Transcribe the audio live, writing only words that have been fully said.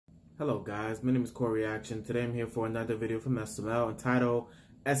Hello guys, my name is CoreyAction. Today I'm here for another video from SML entitled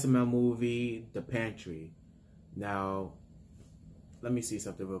SML Movie, The Pantry. Now, let me see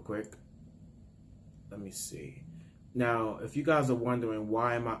something real quick. Let me see. Now, if you guys are wondering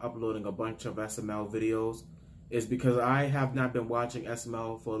why am I uploading a bunch of SML videos, it's because I have not been watching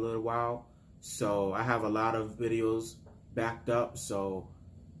SML for a little while. So I have a lot of videos backed up, so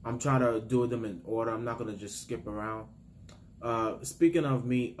I'm trying to do them in order. I'm not going to just skip around. Speaking of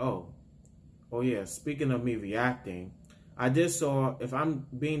me, speaking of me reacting, I did saw,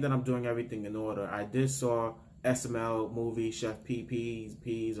 being that I'm doing everything in order, I did saw SML movie, Chef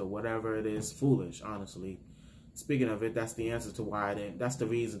Peas or whatever it is, Foolish, honestly. Speaking of it, that's the answer to why that's the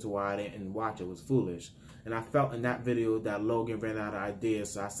reason to why I didn't watch it, was Foolish. And I felt in that video that Logan ran out of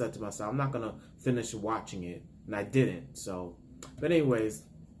ideas, so I said to myself, I'm not going to finish watching it, and I didn't, so. But anyways,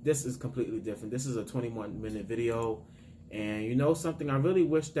 this is completely different. This is a 21-minute video. And you know something, I really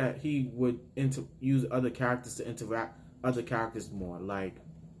wish that he would use other characters to interact other characters more. Like,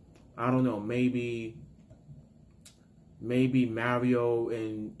 I don't know, maybe Mario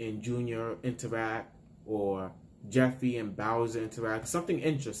and Junior interact, or Jeffy and Bowser interact. Something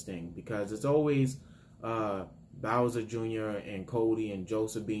interesting, because it's always Bowser Jr. and Cody and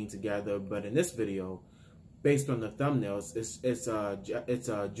Joseph being together. But in this video, based on the thumbnails,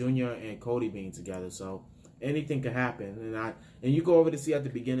 it's Junior and Cody being together. So anything can happen, and you go over to see at the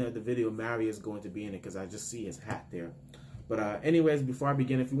beginning of the video, Mario is going to be in it because I just see his hat there. But anyways, before I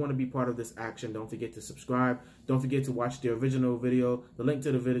begin, if you want to be part of this action, don't forget to subscribe. Don't forget to watch the original video. The link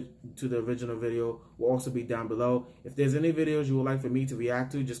to the original video will also be down below. If there's any videos you would like for me to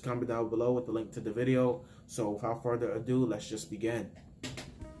react to, just comment down below with the link to the video. So without further ado, let's just begin.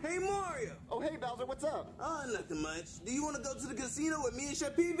 Hey Mario! Oh hey Bowser, what's up? Nothing much. Do you want to go to the casino with me and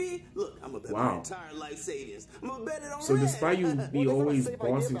Chef PV? Look, I'm gonna bet my entire life savings. I'm gonna bet it on So red. despite you be always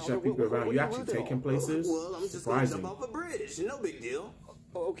bossing Chef PV around, you actually take him places? Well, I'm just gonna jump off a bridge. No big deal.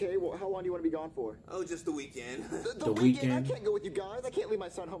 Okay, well, how long do you want to be gone for? Oh, just the weekend. The weekend? I can't go with you guys. I can't leave my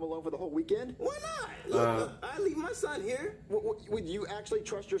son home alone for the whole weekend. Why not? Look, I leave my son here. Would you actually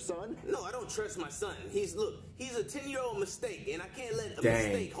trust your son? No, I don't trust my son. He's a 10-year-old mistake, and I can't let a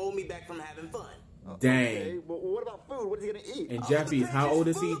mistake hold me back from having fun. Dang. Okay, well, what about food? What is he going to eat? And Jeffy, how old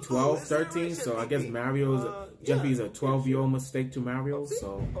is he? 12, 13? So I guess Jeffy's a 12-year-old mistake to Mario,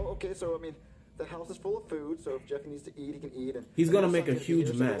 so. Oh, okay, so, I mean, the house is full of food, so if Jeffy needs to eat, he can eat. And he's going to make a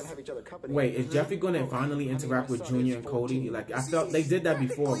huge mess. So wait, is Jeffy going to finally interact with Junior and Cody? Like, I felt they did that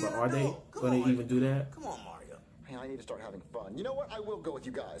before, but are they going to even do that? Come on, Mario. Hey, I need to start having fun. You know what? I will go with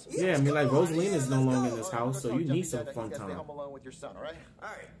you guys. Yeah, I mean, like, Rosalina is no longer in this house, so you need some fun time. Stay home alone with your son, all right? All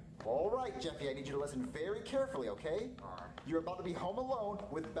right. All right, Jeffy, I need you to listen very carefully, okay? You're about to be home alone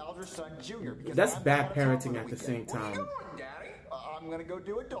with Bowser's son, Junior. That's bad parenting at the same time. What are you doing, Daddy? I'm going to go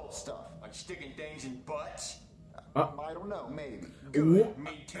do adult stuff. Like sticking things in butts? I don't know, maybe. Good,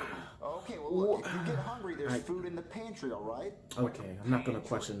 me too. Okay, well, look, if you get hungry, there's food in the pantry, all right? Okay, I'm not going to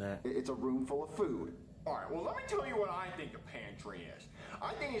question that. It's a room full of food. All right, well, let me tell you what I think the pantry is.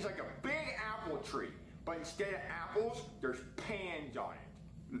 I think it's like a big apple tree, but instead of apples, there's pans on it.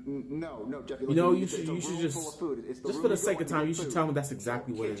 No, Jeffy. You know, you should just for the sake of time, you should tell me that's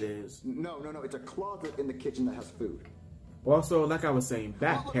exactly what it is. No, it's a closet in the kitchen that has food. Also, like I was saying,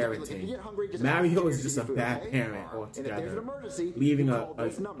 bad parenting. Mario is just a bad parent altogether, leaving a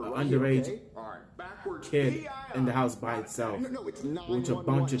underage kid in the house by itself with a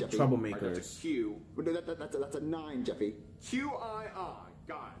bunch of troublemakers. That's a Q. That's a 9, Jeffy. QII.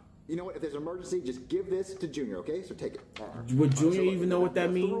 Got it. You know what? If there's an emergency, just give this to Junior, okay? So take it. Would Junior even know what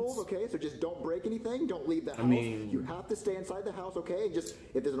that means? Rules, okay? So just don't break anything. Don't leave the house. You have to stay inside the house, okay? Just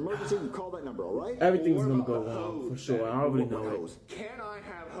if there's an emergency, you call that number, all right? Everything's gonna go wrong for sure. I already know it. Can I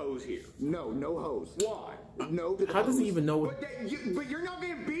have hose here? No hose. Why? No. How does he even know what? But you're not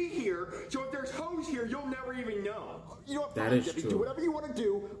gonna be here, so if there's hose here, you'll never even know. You know what? That is Jeffy, true. Do whatever you want to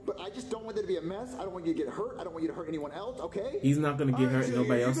do, but I just don't want there to be a mess. I don't want you to get hurt. I don't want you to hurt anyone else, okay? He's not gonna get hurt.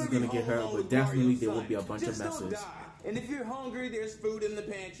 Nobody else is gonna get hurt. But definitely there will be a bunch of messes. And if you're hungry, there's food in the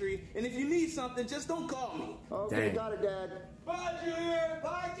pantry. And if you need something, just don't call me. Okay, Dang. got it, Dad. Bye, Junior.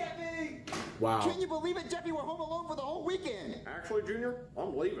 Bye, Jeffy. Wow. Can you believe it, Jeffy? We're home alone for the whole weekend. Actually, Junior,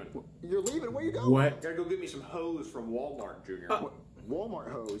 I'm leaving. You're leaving? Where you going? What? Gotta go get me some hose from Walmart, Junior.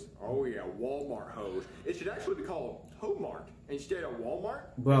 Walmart hose. Oh yeah, Walmart hose. It should actually be called Homart instead of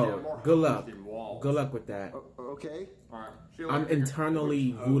Walmart. Bro, good luck. Good luck with that. Okay. All right. I'm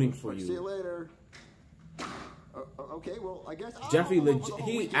internally rooting for See you. you later. Okay, well, I guess Jeffy,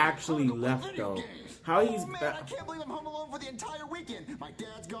 he actually left though. How he's? Man, I can't believe I'm home alone for the entire weekend. My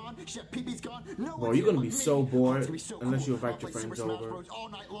dad's gone, Chef Pee-Pee's gone. No, bro, you're gonna be so bored so unless you cool. invite your friends over. All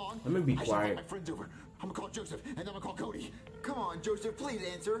night long. Let me be quiet. My friends over. I'm gonna call Joseph, and then I'm gonna call Cody. Come on, Joseph, please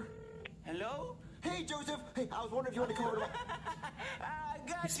answer. Hello? Hey, Joseph. Hey, I was wondering if you wanted to come over to my...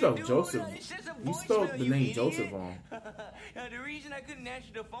 You spelled Joseph. You spelled the name Joseph wrong. The reason I couldn't answer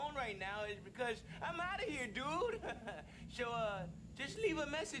the phone right now is because I'm out of here, dude. So, just leave a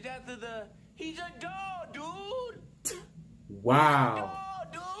message after the... He's a dog, dude. Wow.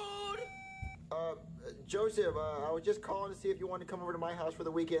 Dude. Joseph, I was just calling to see if you wanted to come over to my house for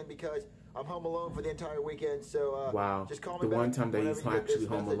the weekend because I'm home alone for the entire weekend. So, wow. Just call me the back one time that he's actually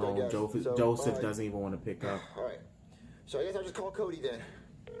home alone, Joseph doesn't even want to pick up. All right. So I guess I'll just call Cody then.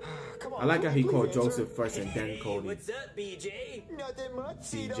 Come on, I like how he called answer. Joseph first and then Cody. What's up, BJ? Nothing much.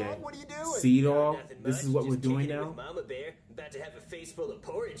 C-Dog, what are you doing? C-Dog, this is what we're doing now? now? With Mama Bear. About to have a face full of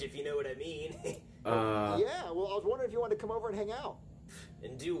porridge, if you know what I mean. Yeah, well, I was wondering if you wanted to come over and hang out.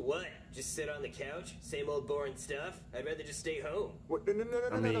 And do what? Just sit on the couch? Same old boring stuff? I'd rather just stay home. What? No.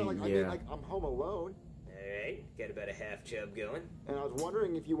 I mean, like, I'm home alone. Alright, got about a half chub going. And I was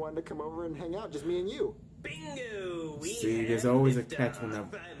wondering if you wanted to come over and hang out, just me and you. Bingo! See, there's always a catch when I'm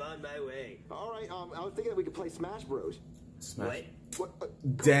on my way. All right, I was thinking that we could play Smash Bros. Smash.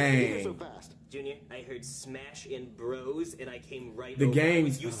 What? Dang. So fast. Junior, I heard Smash and Bros, and I came right The over.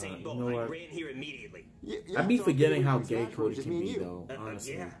 games, You Usain Bolt. you know I what? ran here immediately. I be forgetting how gay Cody can be, though,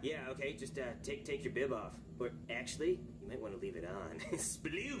 honestly. Yeah, okay, just take your bib off. Or actually, you might want to leave it on.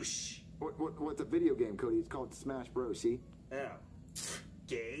 Sploosh! What's a video game, Cody? It's called Smash Bros, see? Oh.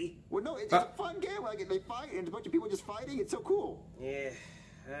 Gay? Well, no, it's a fun game. Like, they fight, and a bunch of people just fighting. It's so cool. Yeah,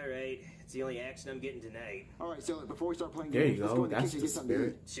 alright. It's the only action I'm getting tonight. All right, so before we start playing There games, you let's go. go in the That's kitchen the and get something to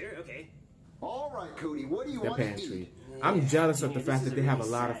spirit. eat. Sure, okay. All right, Cody, what do you The want to pantry. eat? I'm jealous of the Junior, fact this that is they a have a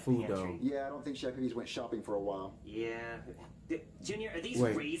really lot of sad food, pantry. though. Yeah, I don't think Chef Pee-Pee's went shopping for a while. Yeah. Junior, are these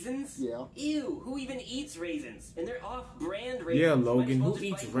Wait. raisins? Yeah. Ew, who even eats raisins? And they're off-brand raisins. Yeah, Might Logan, as well who just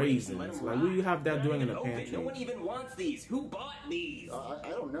eats buy grapes and let raisins? 'em Like, rot. what do you have that They're doing not in a even open. pantry? No one even wants these. Who bought these? I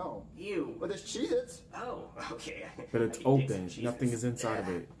don't know. Ew. Well, there's Cheez-Its. Oh, okay. But it's I can take open. some Nothing cheeses. is inside of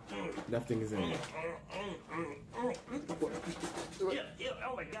it. Nothing is in it. Ew,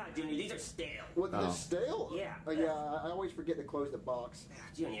 oh my god, Junior, these are stale. What, they're stale? Yeah. Yeah, I always forget to close the box.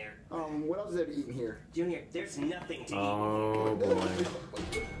 Junior, What else is there to eat in here? Junior, there's nothing to eat. Oh, boy.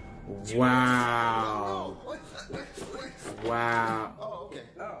 Wow. Wow. Oh, okay.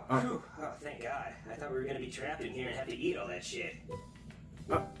 Oh, thank God. I thought we were gonna be trapped in here and have to eat all that shit.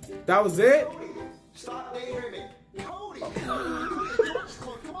 That was it? Cody, stop daydreaming. Cody! The door's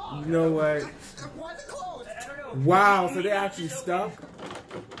closed. Come on. You know what? Why is it closed? I don't know. Wow, so they actually stuck?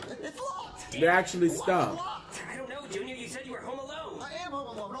 It's locked. They're actually Why is it stuck. locked? I don't know, Junior. You said you were home alone. I am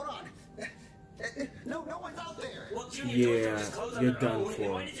home alone. Hold on. No one's out there. Well, Junior, Yeah, doors don't just close on you're their done own. for.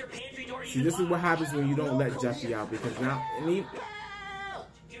 And why does your pantry door See, even this is lock? what happens when you don't let Jeffy out, because now...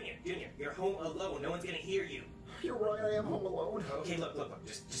 Junior, you're home alone. No one's gonna hear you. You're right. I am home alone. Okay, look.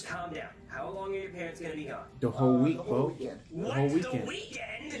 Just calm down. How long are your parents gonna be gone? The whole week, the bro. whole weekend. The whole The weekend.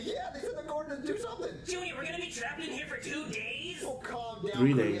 weekend? Yeah, they said they're going to do something. Junior, we're gonna be trapped in here for 2 days? Oh, calm down.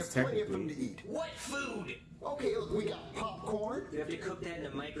 3 Cody. days, We have plenty of food technically. to eat. What food? Okay, look, we got popcorn. You have to cook that in a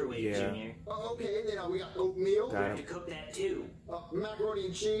microwave, Yeah. Junior. Okay, then we got oatmeal. Got You have it. to cook that too. Macaroni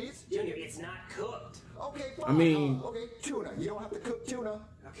and cheese. Junior, it's not cooked. Okay, fine. I mean- okay, tuna. You don't have to cook tuna.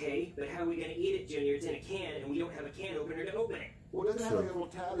 Okay, but how are we gonna eat it, Junior? It's in a can, and we don't have a can opener to open it. Well, doesn't it have Sure. like a little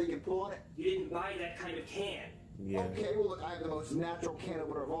tab that you can pull on it? You didn't buy that kind of can. Yeah. Okay, well, look, I have the most natural can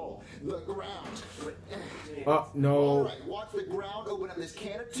opener of all. The ground. Junior, Oh, All no. right, watch the ground open up this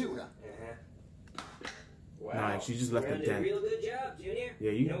can of tuna. Wow. Nice, you just left Ground a did a dent. real good job, Junior.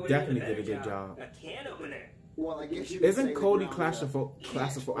 Yeah, you know what definitely did a did a better good job. A can opener. Well, I guess you could say Isn't the Cody ground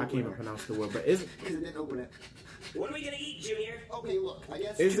classifo... I can't even pronounce the word, but isn't... because it didn't open it. What are we gonna eat, Junior? Okay, look, I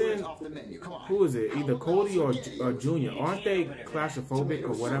guess Isn't- tuna's off the menu. Come on. Who is it? Either How Cody about or spaghetti? Junior. Aren't they claustrophobic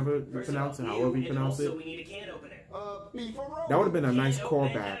or whatever you First pronounce it, of all, however you and pronounce also it? we need a can opener. Beef or roast? That would have been a nice Yeah,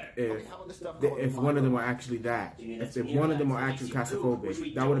 callback Okay, how about this stuff if called one of them were milo? actually that. Junior, If that's they, near one of them were that actually makes you poop, which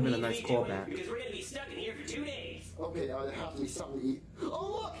we claustrophobic, that would have been a don't nice need to be doing, callback. Because we're gonna be stuck in here for 2 days. Okay, there has to be something to eat.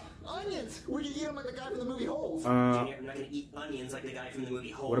 Oh, look! Onions! We can eat them like the guy from the movie Holes. Junior, I'm not gonna eat onions like the guy from the movie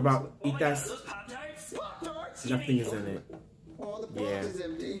Holes. What about oh eat my that? God, those Pop-Tarts? Pop-Tarts! Nothing is in it. Oh, the box Yeah. is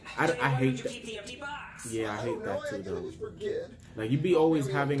empty. I Junior, why hate don't you that. keep the empty box? Yeah, I hate don't know, that too, I though. just forget. Like, you be always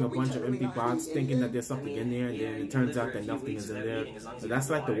having a bunch of empty boxes thinking that there's something in there, and then it turns out that nothing is in there. So that's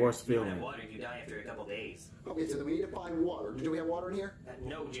like the worst feeling. Water, you die after a couple days. Okay, so then we need to find water. Do we have water in here?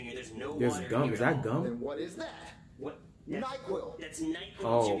 No, Junior, there's no There's water gum. here Is at that all. gum? Then what is that? What? NyQuil. That's NyQuil,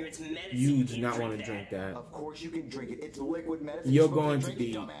 Oh, Junior. It's medicine. you do can't not want to that. drink that. Of course you can drink it. It's liquid medicine. You're supposed going to drink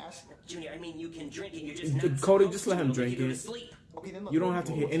be... it, dumbass. Junior, I mean, you can drink it. You're just not Cody, supposed just let to. him It'll drink make you go it. to sleep. Okay, then look, You don't have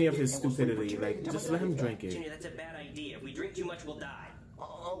to hear any of his and we'll sleep for stupidity. 2 Like, days. How just much let him is that? drink it. Junior, that's a bad idea. If we drink too much, we'll die.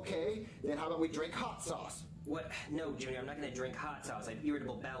 Okay, then how about we drink hot sauce? What? No, Junior, I'm not going to drink hot sauce. I have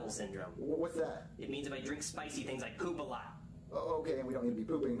irritable bowel syndrome. What's that? It means if I drink spicy things, I poop a lot. Okay, then we don't need to be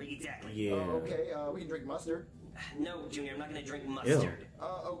pooping. Exactly. Yeah. Okay, we can drink mustard. No, Junior, I'm not going to drink mustard.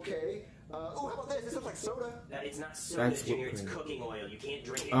 Okay. Oh, how about this? This looks like soda. It's not soda, That's Junior. whipped It's cream. cooking oil. You can't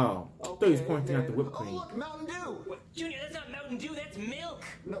drink it. Oh, I thought he was pointing out the whipped Oh, cream. look, Mountain Dew. What? Junior, that's not Mountain Dew. That's milk.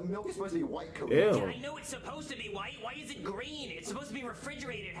 No, milk is supposed to be white, Cody. Ew. Yeah, I know it's supposed to be white. Why is it green? It's supposed to be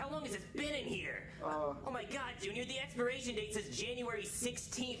refrigerated. How long has this been in here? Oh my God, Junior, the expiration date says January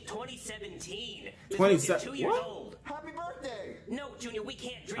 16th, 2017. This milk is 2 years what? old. Happy birthday. No, Junior, we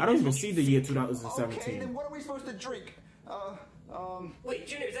can't drink I don't this. even We'll see get the year sick. 2017. Okay, then what are we supposed to drink? Wait,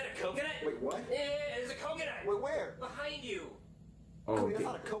 Junior, is that a coconut? Wait, what? Yeah, there's a coconut. Wait, where? Behind you. Cody, that's Okay.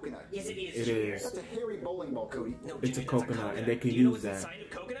 not a coconut. Yes, it is, It Junior. is. That's a hairy bowling ball, Cody. No, It's a Junior, that's coconut, and they can Do you know use what's that. inside of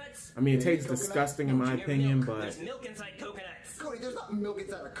coconuts? I mean, it Maybe tastes coconut? disgusting in my Junior, opinion, milk. but There's milk inside coconuts. Cody, there's not milk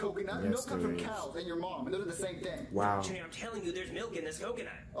inside a coconut. Yes, Milk comes there from is. cows and your mom, and those are the same thing. wow. Junior, I'm telling you, there's milk in this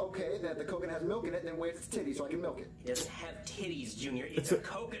coconut. Okay, then if the coconut has milk in it, then where's its titty so I can milk it? It doesn't have titties, Junior. It's It's a a-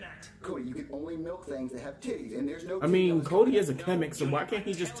 coconut. Cody, you can only milk things that have titties, and there's no I titty on mean, this Cody coconut. is a chemist, so why can't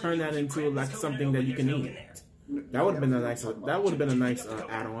he just turn that into like something that you can eat? No, That would have been a nice. never mind. That would have been a nice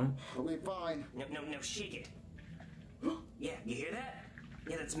add-on. Okay, fine. No, shake it. Yeah, you hear that?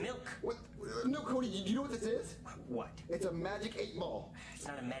 Yeah, that's milk. What? No, Cody, you know what this is? What? It's a magic 8-ball. It's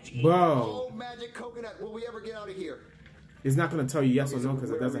not a magic eight. Bro, Oh, magic coconut. Will we ever get out of here? it's not gonna tell you yes or Okay, no so because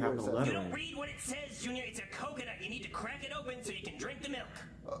it where doesn't are have we no going? letter You in don't it. read what it says, Junior. It's a coconut. You need to crack it open so you can drink the milk.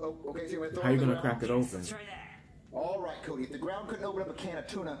 Okay, so you're gonna throw How it you on the gonna ground? crack it open? Let's try that. All right, Cody. If the ground couldn't open up a can of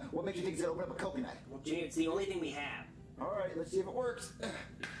tuna, what makes you think it's gonna open up a coconut? Well, Junior, it's the only thing we have. All right, let's see if it works.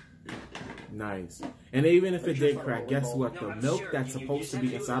 Nice. And even if it did sure crack, it's guess not what? No, The I'm milk sure. that's You supposed just to have be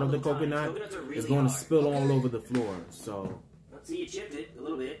to do it inside of the all the time. coconut Coconuts are is really going to hard. spill all over the floor. So Let's see, you chipped it a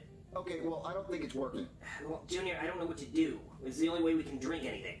little bit. Okay, well, I don't think it's working. Well, Junior, I don't know what to do. It's the only way we can drink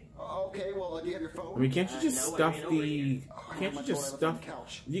anything. Okay, well, do you have your phone? I mean, can't you just No, I stuff ran over the? here. Can't you My just phone, I was on stuff? the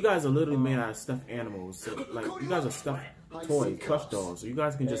couch. You guys are literally made out of stuffed animals. So, like you guys are stuffed I toys, see plush cups. dolls. So you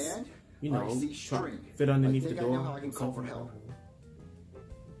guys can just, And you know, I see try, string. fit underneath I the think I know door. how I can or call for something. help.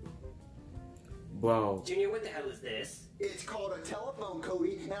 Bro, Junior, what the hell is this? It's called a telephone,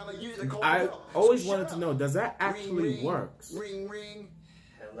 Cody, and I'm gonna use it to call I for help. always So wanted shut to up. know, does that actually ring, works? Ring, ring.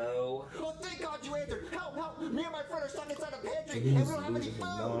 Hello? Oh, thank God you answered. Help, help. Me and my friend are stuck inside a pantry, He's and we don't have any losing his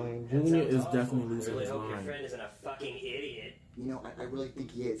food. mind. That Junior sounds is awful. definitely losing I really his hope your mind. friend isn't a fucking idiot. You know, I really think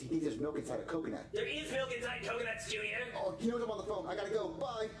he is. He thinks there's milk inside a coconut. There is milk inside coconuts, Junior. Oh, he knows I'm on the phone. I gotta go.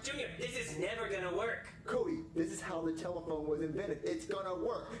 Bye. Junior, this is never gonna work. Cody, this is how the telephone was invented. It's gonna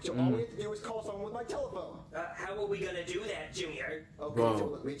work. So all we have to do is call someone with my telephone. How are we gonna do that, Junior? Okay, Bro, so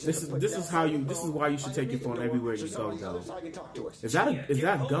look, we just this have is- to put this that is how you- telephone this is why you should take your underneath the phone door everywhere so you go, somebody on the though. other side can talk to us. Is that Junior, is you're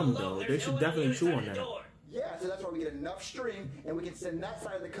that home gum alone. though? They There's should no definitely one chew outside on the that. door. Yeah, so that's why we get enough string, and we can send that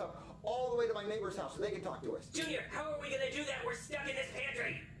side of the cup all the way to my neighbor's house so they can talk to us. Junior, how are we gonna do that? We're stuck in this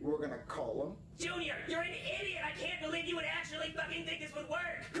pantry. We're gonna call them. Junior, you're an idiot. I can't believe you would actually fucking think this would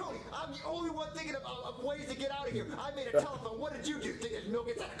work. Cody, I'm the only one thinking of ways to get out of here. I made a telephone. What did you do? Think there's milk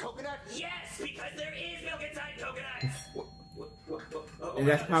inside a coconut? Yes, because there is milk inside coconuts. And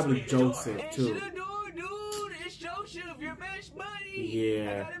that's probably Joseph Answer too. the door, dude. It's Joseph, your best buddy.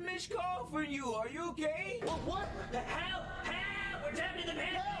 Yeah. I got a missed call for you. Are you okay? What? Help! Help! We're trapped in the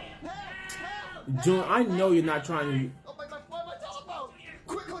pantry! Help! Junior, I know you're not trying to. Oh, my telephone!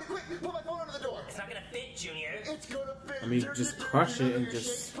 Quick, Cody, quick! Put my phone under the door. It's not gonna fit, Junior. It's gonna fit. I mean, just crush it and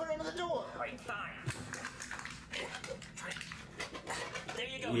just. Put it under the door. Alright, fine. There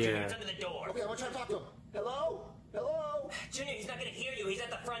you go, Yeah. Junior. It's under the door. Okay, I'm gonna try to talk to him. Hello? Hello? Junior, he's not gonna hear you. He's at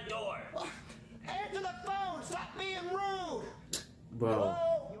the front door. Answer the phone! Stop being rude! Bro,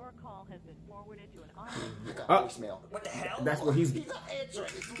 Hello? Your call has been forwarded to an automated I got Oh. voicemail. What the hell? that's what he's. He's not answering.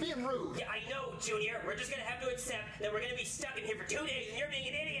 He's being rude. Yeah, I know, Junior. We're just gonna have to accept that we're gonna be stuck in here for 2 days and you're being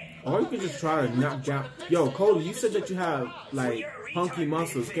an idiot. Or you could just try to knock down. Yo, Cody, you said that you have like hunky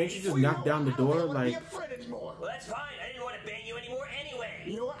muscles. Can't you just knock down the door? I don't Like, wanna be a friend anymore. Well, that's fine. I didn't want to bang you anymore anyway.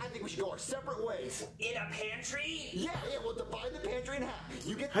 You know what? I think we should go our separate ways. In a pantry? Yeah, we'll divide the pantry in half.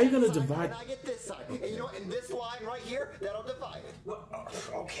 You get How you that gonna side, divide- And I get this side. And you know what? In this line right here, that'll divide it. Well,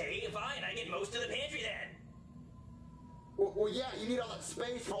 okay, fine. I get most of the pantry then. Well, yeah, you need all that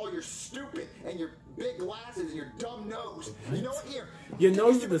space for all your stupid and your big glasses and your dumb nose. You know what? Here. Your take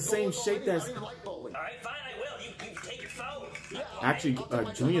nose a is the stupid same bowling shape ball. I as- don't even like bowling. All right, fine. I will. You Actually,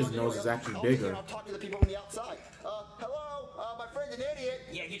 Junior's nose is actually bigger. I'll talk to the people on the outside. Hello, my friend's an idiot.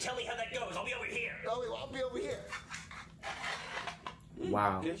 Yeah, you tell me how that goes. I'll be over here. Oh, I'll be over here.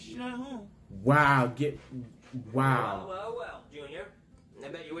 Wow. Guess she's not home. Wow. Wow. Well, Junior. I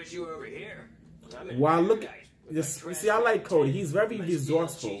bet you wish you were over here. Wow, look. You see, I like Cody. He's very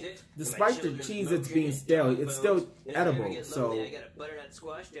resourceful. Despite the cheese it's being stale, it's still edible. So. I got a butternut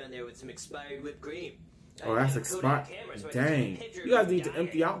squash down there with some expired whipped cream. Oh, that's expired. Dang. You guys need to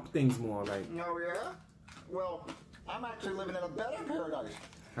empty out things more. Like. Oh, yeah? Well, I'm actually living in a better paradise.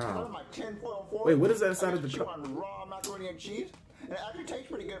 How? My tinfoil foil. Wait, what is that inside of the chew cup? on raw macaroni and cheese. And it actually tastes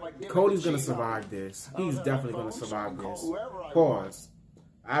pretty good if I dip Cody's the gonna cheese survive on. this. He's definitely gonna survive this. Whoever I Pause.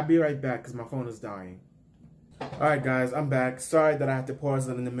 I'll be right back because my phone is dying. Alright guys, I'm back. Sorry that I had to pause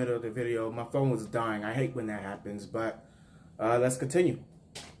it in the middle of the video. My phone was dying. I hate when that happens, but let's continue.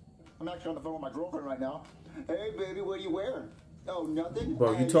 I'm actually on the phone with my girlfriend right now. Hey baby, what are you wearing? Oh, nothing?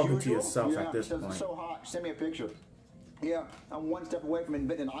 Bro, you're As talking to usual? yourself Yeah, at this says point. It's so hot. Send me a picture. Yeah, I'm one step away from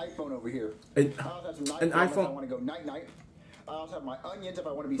inventing an iPhone over here. An I also have some an NyQuil if iPhone? I want to go night-night. I also have my onions if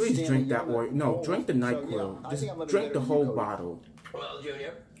I want to be Please standing drink that yelling oil. at No, bowls. drink the So, NyQuil. yeah, I Just think I'm living drink better the than whole you, Cody. bottle. Well,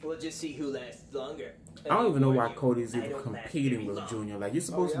 Junior, we'll just see who lasts longer. I don't even know why Warn you, Cody's I even don't last competing very with long. Junior. Like, you're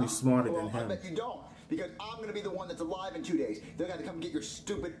supposed to be smarter than I him. bet you don't. Because I'm going to be the one that's alive in 2 days. They're going to come get your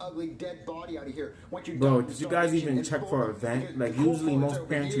stupid, ugly, dead body out of here. Once you Bro, die did from you guys starvation even and check full for of- an event? because Like, the whole usually floor's most over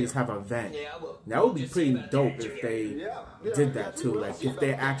pantries here. have an event. Yeah, well, That would be we'll just pretty see about dope that, if Junior. they Yeah, did I that guess too. we will Like, see if they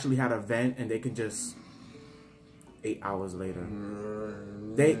about that. actually had an event and they can just 8 hours later.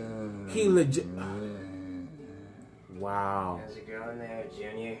 He legit. Wow. How's it going there,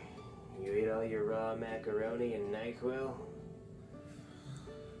 Junior? You eat all your raw macaroni and NyQuil?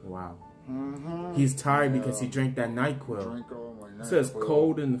 Wow. He's tired because he drank that NyQuil. Drink all my It says NyQuil.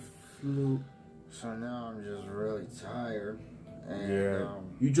 cold and the flu. So now I'm just really tired. And, Yeah.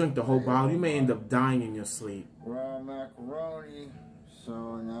 You drink the whole I bottle, ate you may all end my up dying in your sleep. raw macaroni.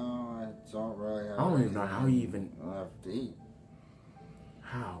 So now I don't really have I don't even know how he even. left to eat.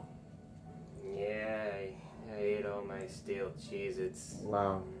 How? Yeah, I ate all my stale Cheez-Its.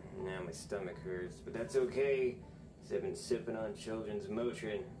 Wow. Now my stomach hurts, but that's okay. Because I've been sipping on children's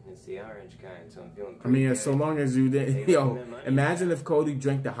Motrin. It's the orange kind, so I'm feeling I pretty mean, good. so long as you did. Hey, Yo, look at that imagine money. if Cody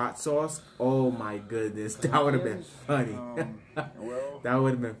drank the hot sauce. Oh my goodness. That would have been funny. Well, That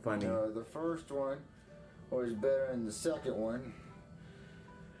would have been funny. the first one was better than the second one.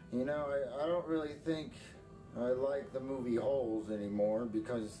 You know, I don't really think I like the movie Holes anymore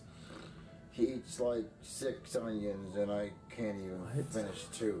because he eats like 6 onions and I can't even finish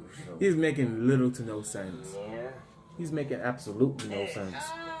 2. So. He's making little to no sense. Yeah? He's making absolutely no sense.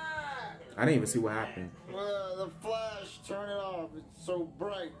 I didn't even see what happened. The flash, turn it off. It's so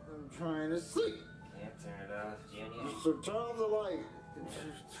bright. I'm trying to sleep. Can't turn it off, Junior. So turn off the light.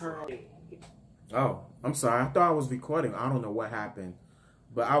 Turn off. Oh, I'm sorry. I thought I was recording. I don't know what happened.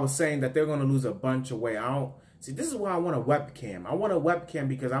 But I was saying that they're going to lose a bunch of weight. I don't... See, this is why I want a webcam. I want a webcam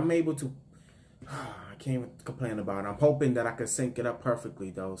because I'm able to... I can't even complain about it. I'm hoping that I can sync it up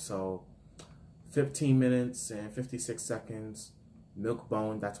perfectly, though. So, 15 minutes and 56 seconds. Milk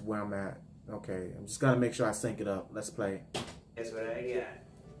bone, that's where I'm at. Okay, I'm just got to make sure I sync it up. Let's play. Guess what I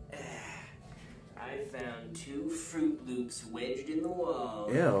got? I found 2 Fruit Loops wedged in the wall.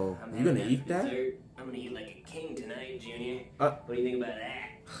 Ew, I'm you gonna having eat that? dessert. I'm gonna eat like a king tonight, Junior. Uh, What do you think about that?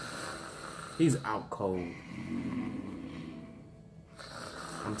 He's out cold.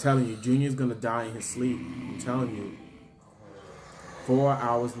 I'm telling you, Junior's gonna die in his sleep. I'm telling you. 4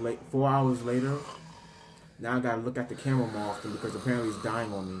 hours later. Now I gotta look at the camera more often because apparently he's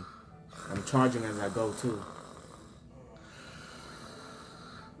dying on me. I'm charging as I go too.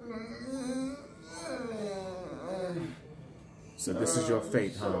 So this is your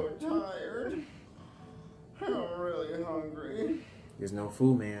fate, huh? So tired. I'm really hungry. There's no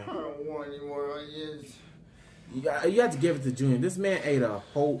food, man. I don't want any more onions. You have to give it to Junior. This man ate a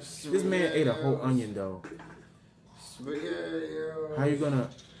whole onion though. Spaghetti. How you gonna?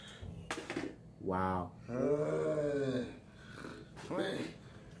 Wow.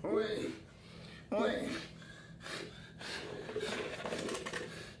 Wait.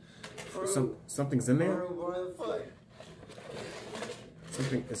 Something's in there.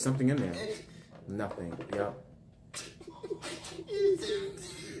 Something in there. Nothing. Yep.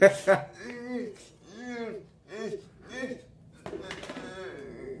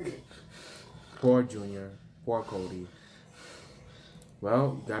 Poor Junior. Poor Cody.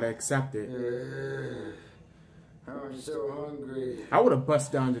 Well, you gotta accept it. I'm so hungry. I would have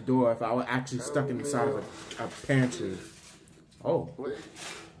bust down the door if I were actually stuck inside of a pantry. Oh.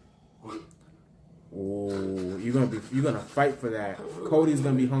 Oh, you're gonna be You're gonna fight for that. Cody's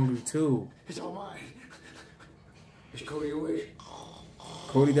gonna be hungry too. It's all mine. Is Cody awake?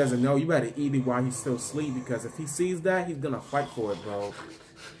 Cody doesn't know. You better eat it while he's still asleep, because if he sees that, he's gonna fight for it, bro.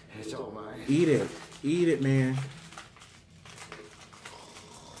 It's all mine. Eat it. Eat it, man.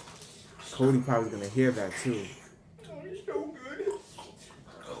 Cody probably gonna hear that too. Oh, it's so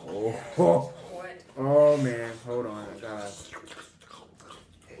good. Oh man, hold on. I gotta.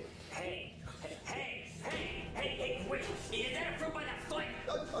 Hey, wait, is that a fruit by the foot?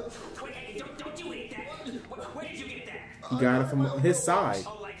 Wait, hey, don't you eat that. Where did you get that? He got it from his side.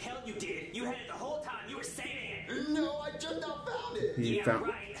 Oh, like hell you did. You had it the whole time. You were saving it. No, I just now found it. He Yeah, found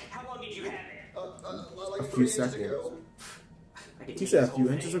right. How long did you have it? Like a 3 few inches seconds. ago. I could He eat said a this few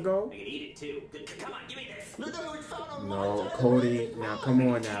whole inches thing. ago? I could eat it too. Come on, give me this. No, it's found on my No, side. Cody. Now come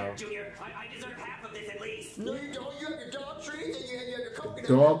on now. Junior, I deserve half of this at least. No, you don't. You have your dog trees and you have your coconut.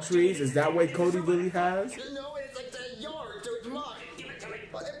 Dog trees? Is that what Cody really has? No, it's like the yard, so it's mine. Give it to me.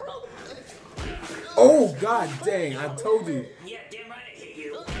 It broke. Oh god dang! I told you. Yeah, damn right I hit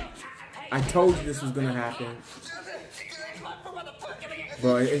you. I told you this was gonna happen.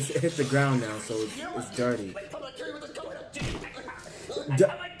 Bro, it hit the ground now, so it's dirty. From the tree with the coconut. D- Oh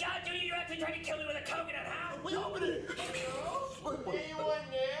my god, Junior, you actually tried to kill me with a coconut, huh? We opened it. Anyone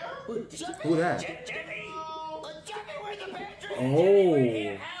there? Jeffy. Who that? Jeffy! Jeffy, where's the pantry? Oh.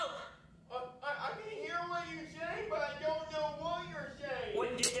 Help! I can hear what you're saying, but I don't know what you're saying. What,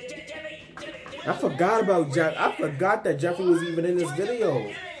 Jeffy! I forgot about Jeff. I forgot that Jeffy was even in this video.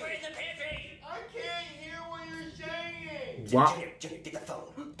 Where's the pantry? I can't hear what you're saying. Wow. Junior, get the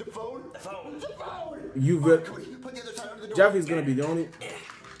phone. The phone? The phone. The phone. You Put the other side under the door. Jeffy's gonna be the only.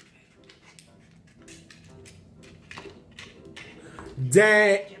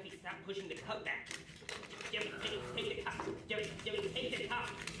 Dang. Jeffy, stop pushing the cup back. Jeffy, take the cup. Jeffy, take the cup.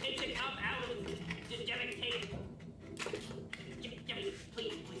 Take the cup out of it. Jeffy, take it. Jeffy,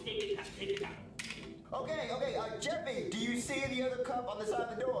 please take the cup. Take the cup. Okay, Jeffy, do you see the other cup on the side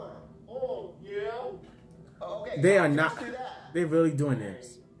of the door? Oh, yeah? Oh, okay. They are let's not. do that. They're really doing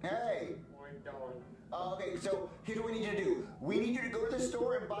this. Hey. I'm done. Okay, so here's what we need you to do. We need you to go to the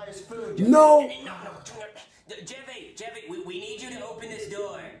store and buy us food. Jeffy. No. No, Junior. Jeffy, we need you to open this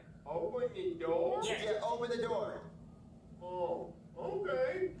door. Open the door? Yes. Yeah, open the door. Oh,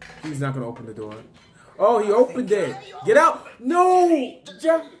 okay. He's not gonna open the door. Oh, he opened it. Get out. No.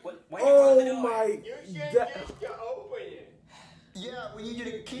 Jeff. Oh my. You said That- just to open it. Yeah, we need you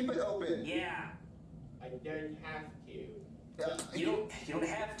to keep it open. Yeah. I don't have to. You don't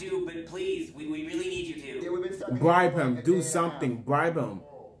have to, but please, we really need you Yeah, to. we've been stuck in Bribe here for like him. a day Do and a half. something. Bribe him.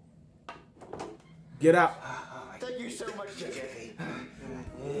 Get out. Thank you so much, Jeffy.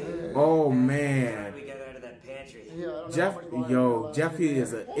 Oh man. We got out of that pantry. Yeah, I don't know Jeff. how much longer Yo, we'll last Jeffy in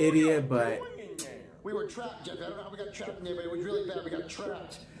is there. an idiot, but We were trapped, Jeffy. I don't know how we got trapped in there, but it was really bad. We got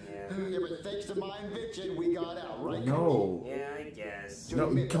trapped. Yeah, but thanks to my invention, we got out, right? no. Yeah, I guess. No,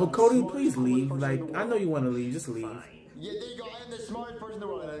 Cody, please leave. Like, I know you want to leave. Just leave. Fine. Yeah, there you go. I am the smartest person in the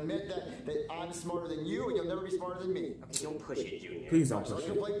world, and I admit that I'm smarter than you, and you'll never be smarter than me. Okay, don't push it, Junior. Please don't So push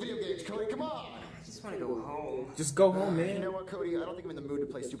let's go it. play video games, Cody. Come on. I just want to go home. Just go home, You man. know what, Cody? I don't think I'm in the mood to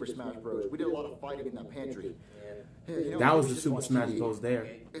play Super Smash Bros. We did a lot of fighting in that pantry. Yeah, you know, That was we the just Super watch Smash TV. Bros. There.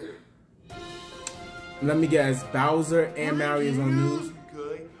 Let me guess. Bowser and Mario's on news.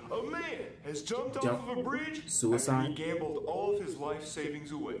 Okay. A man has jumped Jump. off of a bridge Suicide? after he gambled all of his life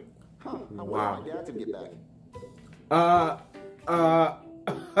savings away. Huh? I wonder Wow. when my dad's gonna get back.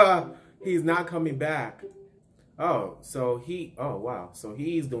 He's not coming back. Oh, so he, oh wow. So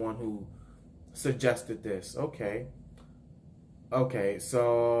he's the one who suggested this. Okay. Okay,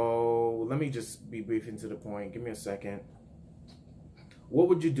 so let me just be brief and to the point. Give me a second. What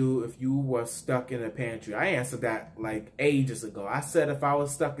would you do if you were stuck in a pantry? I answered that like ages ago. I said if I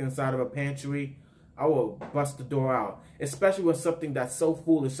was stuck inside of a pantry, I would bust the door out. Especially with something that's so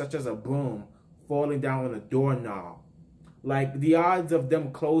foolish, such as a broom falling down on a doorknob. Like, the odds of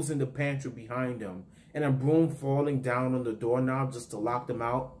them closing the pantry behind them and a broom falling down on the doorknob just to lock them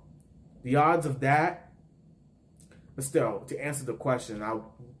out. The odds of that. But still, to answer the question, I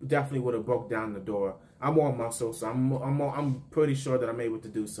definitely would have broke down the door. I'm more muscle, so I'm pretty sure that I'm able to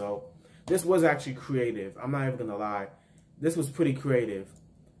do so. This was actually creative. I'm not even gonna lie. This was pretty creative.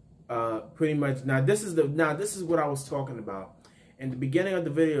 Pretty much. Now this is what I was talking about. In the beginning of the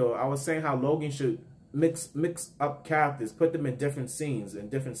video, I was saying how Logan should mix up characters, put them in different scenes and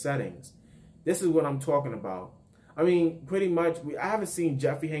different settings. This is what I'm talking about. I mean, pretty much. I haven't seen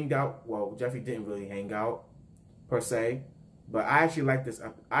Jeffy hang out. Well, Jeffy didn't really hang out per se, but I actually like this.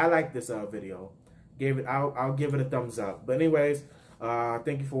 I like this video. I'll give it a thumbs up. But anyways,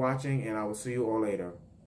 thank you for watching, and I will see you all later.